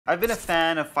I've been a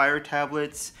fan of Fire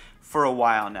tablets for a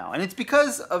while now, and it's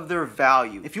because of their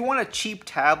value. If you want a cheap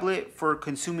tablet for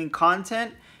consuming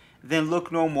content, then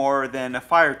look no more than a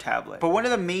Fire tablet. But one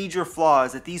of the major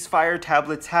flaws that these Fire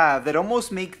tablets have that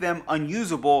almost make them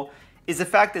unusable is the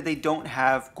fact that they don't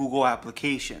have Google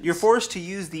applications. You're forced to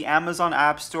use the Amazon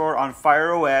App Store on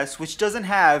Fire OS, which doesn't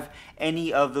have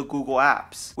any of the Google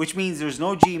apps, which means there's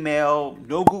no Gmail,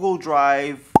 no Google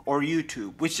Drive, or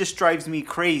YouTube, which just drives me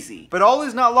crazy. But all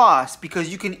is not lost, because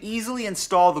you can easily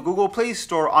install the Google Play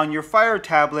Store on your Fire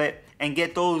tablet and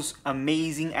get those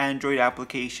amazing Android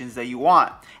applications that you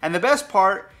want. And the best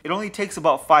part, it only takes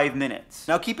about 5 minutes.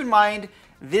 Now keep in mind,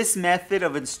 this method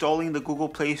of installing the Google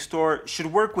Play Store should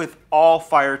work with all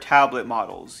Fire tablet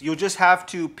models. You'll just have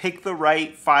to pick the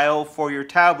right file for your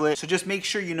tablet, so just make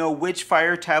sure you know which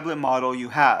Fire tablet model you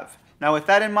have. Now with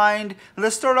that in mind,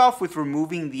 let's start off with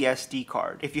removing the SD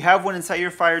card. If you have one inside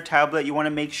your Fire tablet, you want to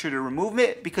make sure to remove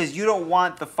it because you don't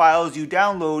want the files you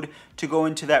download to go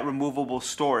into that removable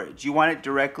storage. You want it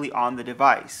directly on the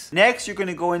device. Next, you're going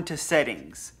to go into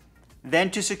Settings, then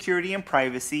to Security and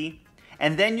Privacy,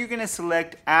 and then you're going to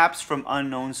select Apps from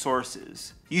Unknown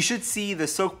Sources. You should see the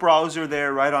Silk browser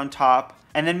there right on top,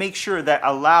 and then make sure that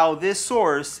Allow this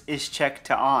source is checked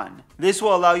to On. This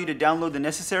will allow you to download the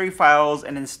necessary files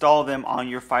and install them on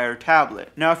your Fire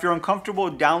tablet. Now if you're uncomfortable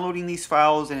downloading these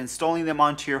files and installing them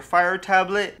onto your Fire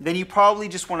tablet, then you probably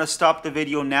just want to stop the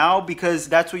video now, because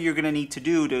that's what you're going to need to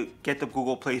do to get the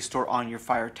Google Play Store on your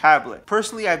Fire tablet.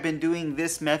 Personally, I've been doing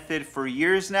this method for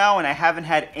years now, and I haven't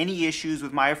had any issues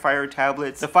with my Fire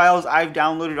tablets. The files I've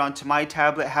downloaded onto my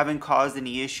tablet haven't caused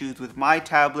any issues with my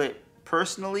tablet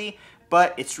personally,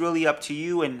 but it's really up to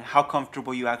you and how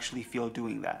comfortable you actually feel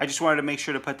doing that. I just wanted to make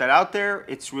sure to put that out there.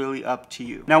 It's really up to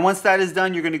you. Now once that is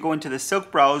done, you're going to go into the Silk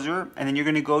browser, and then you're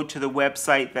going to go to the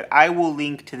website that I will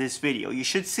link to this video. You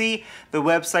should see the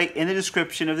website in the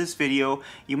description of this video.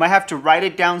 You might have to write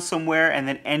it down somewhere and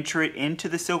then enter it into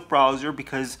the Silk browser,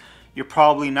 because you're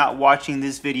probably not watching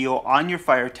this video on your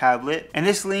Fire tablet. And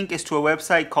this link is to a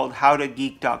website called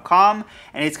howtogeek.com,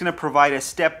 and it's going to provide a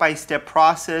step-by-step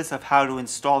process of how to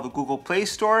install the Google Play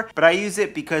Store. But I use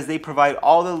it because they provide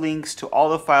all the links to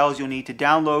all the files you'll need to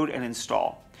download and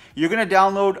install. You're going to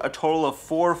download a total of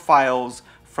 4 files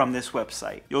from this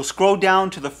website. You'll scroll down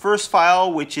to the first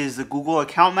file, which is the Google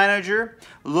Account Manager.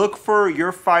 Look for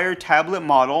your Fire tablet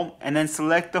model and then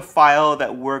select the file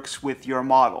that works with your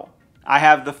model. I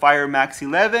have the Fire Max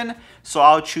 11, so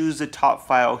I'll choose the top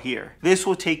file here. This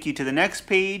will take you to the next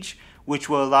page, which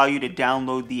will allow you to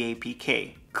download the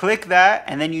APK. Click that,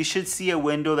 and then you should see a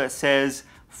window that says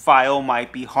file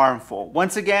might be harmful.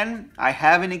 Once again, I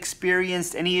haven't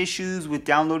experienced any issues with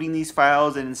downloading these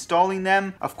files and installing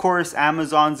them. Of course,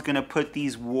 Amazon's gonna put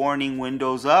these warning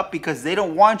windows up because they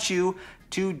don't want you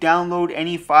to download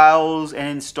any files and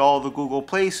install the Google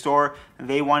Play Store.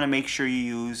 They want to make sure you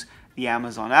use the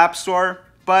Amazon App Store,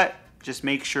 but just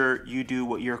make sure you do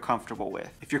what you're comfortable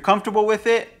with. If you're comfortable with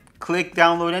it, click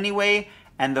download anyway,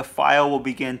 and the file will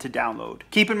begin to download.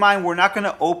 Keep in mind, we're not going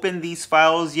to open these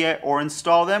files yet or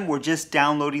install them. We're just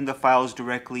downloading the files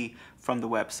directly from the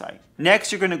website.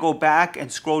 Next, you're going to go back and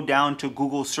scroll down to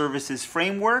Google Services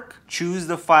Framework, choose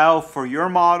the file for your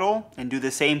model, and do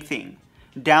the same thing.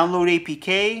 Download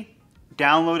APK,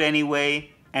 download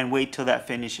anyway, and wait till that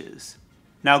finishes.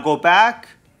 Now go back,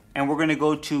 and we're going to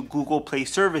go to Google Play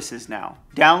Services now.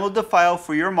 Download the file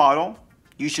for your model.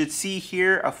 You should see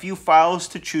here a few files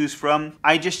to choose from.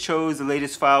 I just chose the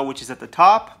latest file, which is at the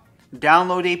top.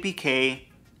 Download APK,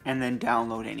 and then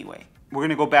download anyway. We're going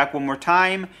to go back one more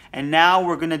time, and now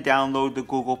we're going to download the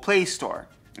Google Play Store.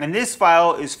 And this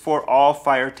file is for all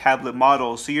Fire tablet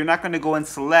models, so you're not going to go and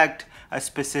select a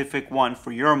specific one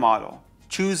for your model.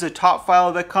 Choose the top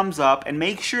file that comes up, and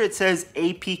make sure it says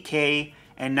APK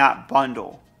and not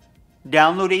bundle.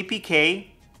 Download APK,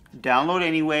 download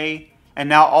anyway, and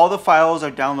now all the files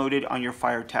are downloaded on your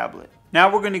Fire tablet.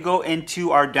 Now we're going to go into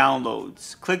our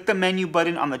downloads. Click the menu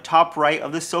button on the top right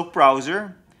of the Silk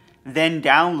browser, then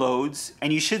Downloads,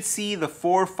 and you should see the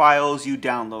 4 files you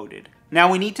downloaded.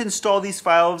 Now we need to install these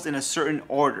files in a certain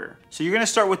order. So you're going to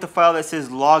start with the file that says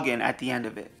login at the end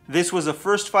of it. This was the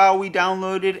first file we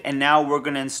downloaded, and now we're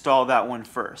going to install that one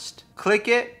first. Click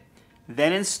it,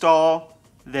 then install,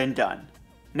 then done.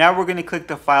 Now we're going to click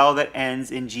the file that ends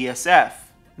in GSF,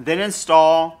 then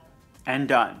install, and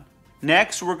done.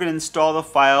 Next, we're going to install the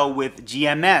file with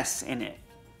GMS in it.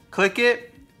 Click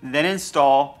it, then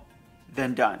install,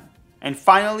 then done. And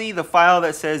finally, the file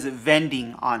that says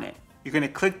vending on it. You're going to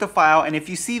click the file, and if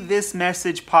you see this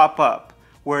message pop up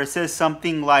where it says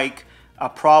something like a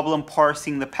problem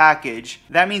parsing the package,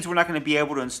 that means we're not going to be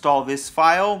able to install this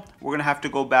file. We're going to have to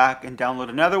go back and download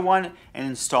another one and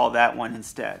install that one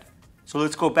instead. So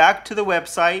let's go back to the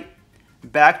website,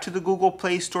 back to the Google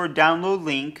Play Store download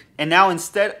link, and now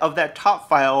instead of that top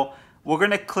file, we're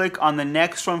going to click on the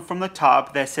next one from the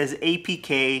top that says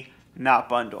APK not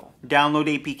bundle. Download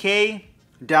APK,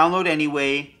 download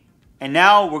anyway, and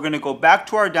now we're going to go back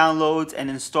to our downloads and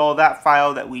install that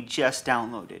file that we just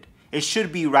downloaded. It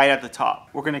should be right at the top.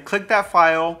 We're going to click that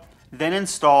file, then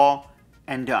install,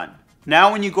 and done.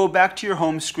 Now when you go back to your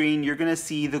home screen, you're going to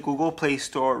see the Google Play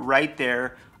Store right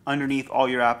there underneath all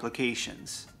your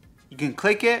applications. You can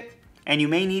click it, and you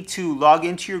may need to log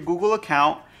into your Google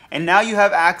account, and now you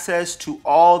have access to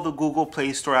all the Google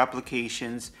Play Store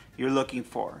applications you're looking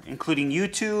for, including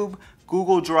YouTube,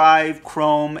 Google Drive,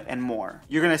 Chrome, and more.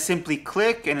 You're going to simply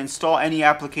click and install any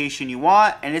application you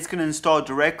want, and it's going to install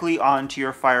directly onto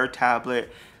your Fire tablet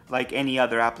like any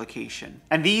other application.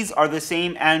 And these are the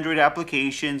same Android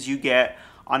applications you get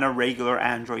on a regular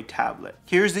Android tablet.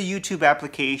 Here's the YouTube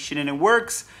application, and it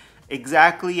works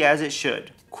exactly as it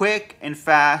should. Quick and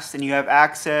fast, and you have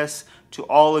access to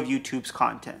all of YouTube's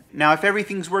content. Now, if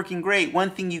everything's working great,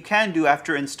 one thing you can do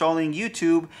after installing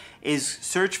YouTube is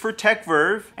search for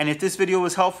TechVerve. And if this video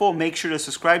was helpful, make sure to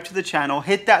subscribe to the channel,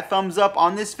 hit that thumbs up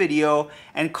on this video,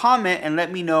 and comment and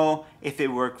let me know if it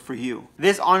worked for you.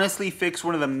 This honestly fixed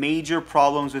one of the major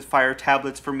problems with Fire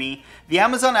tablets for me. The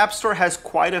Amazon App Store has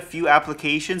quite a few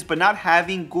applications, but not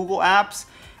having Google apps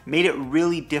made it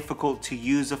really difficult to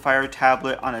use a Fire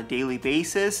tablet on a daily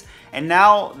basis, and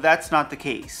now that's not the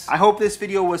case. I hope this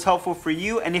video was helpful for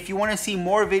you, and if you want to see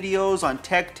more videos on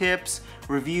tech tips,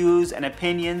 reviews, and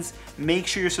opinions, make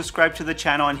sure you're subscribed to the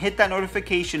channel and hit that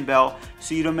notification bell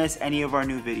so you don't miss any of our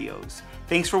new videos.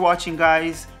 Thanks for watching,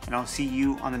 guys, and I'll see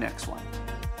you on the next one.